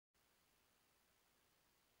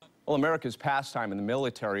Well, America's pastime in the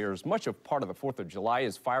military are as much a part of the 4th of July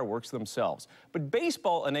as fireworks themselves. But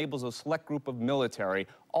baseball enables a select group of military,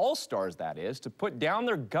 all-stars that is, to put down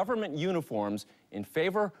their government uniforms in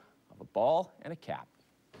favor of a ball and a cap.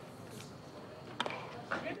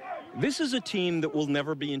 This is a team that will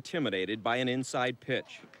never be intimidated by an inside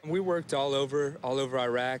pitch. We worked all over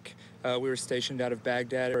Iraq. We were stationed out of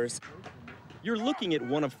Baghdad. You're looking at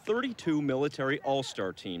one of 32 military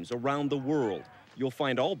all-star teams around the world. You'll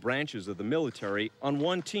find all branches of the military on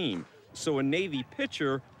one team, so a Navy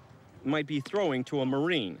pitcher might be throwing to a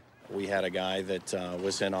Marine. We had a guy that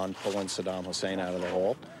was in on pulling Saddam Hussein out of the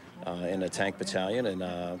hole in a tank battalion,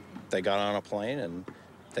 and they got on a plane and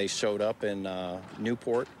they showed up in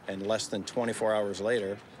Newport, and less than 24 hours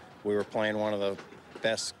later, we were playing one of the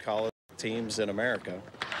best college teams in America.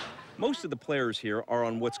 Most of the players here are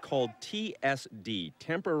on what's called TSD,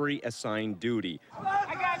 Temporary Assigned Duty.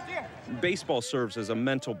 I got you. Baseball serves as a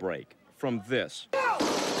mental break from this, their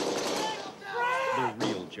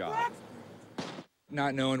real job.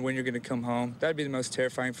 Not knowing when you're going to come home, that'd be the most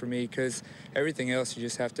terrifying for me, because everything else you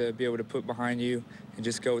just have to be able to put behind you and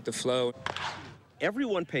just go with the flow.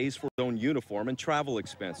 Everyone pays for their own uniform and travel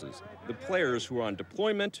expenses. The players who are on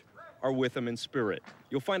deployment are with them in spirit.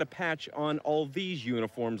 You'll find a patch on all these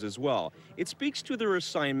uniforms as well. It speaks to their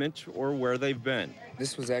assignment or where they've been.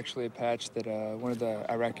 This was actually a patch that one of the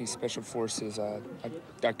Iraqi Special Forces, I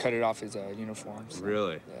cut it off his uniforms.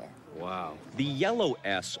 Really? Yeah. Wow. The yellow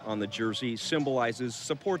S on the jersey symbolizes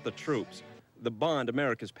support the troops. The bond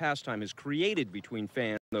America's pastime has created between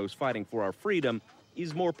fans and those fighting for our freedom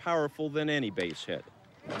is more powerful than any base hit.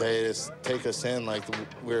 They just take us in like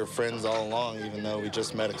we were friends all along, even though we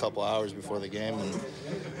just met a couple hours before the game. And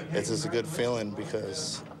it's just a good feeling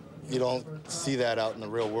because you don't see that out in the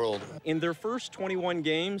real world. In their first 21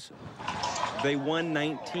 games, they won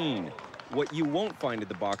 19. What you won't find at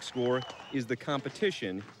the box score is the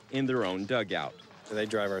competition in their own dugout. They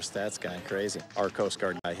drive our stats guy crazy. Our Coast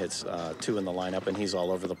Guard guy hits 2 in the lineup, and he's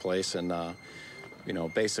all over the place. And you know,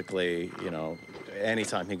 basically, you know,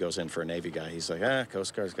 anytime he goes in for a Navy guy, he's like,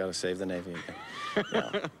 Coast Guard's got to save the Navy. You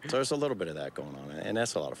know, so there's a little bit of that going on, and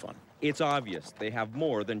that's a lot of fun. It's obvious they have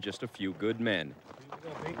more than just a few good men.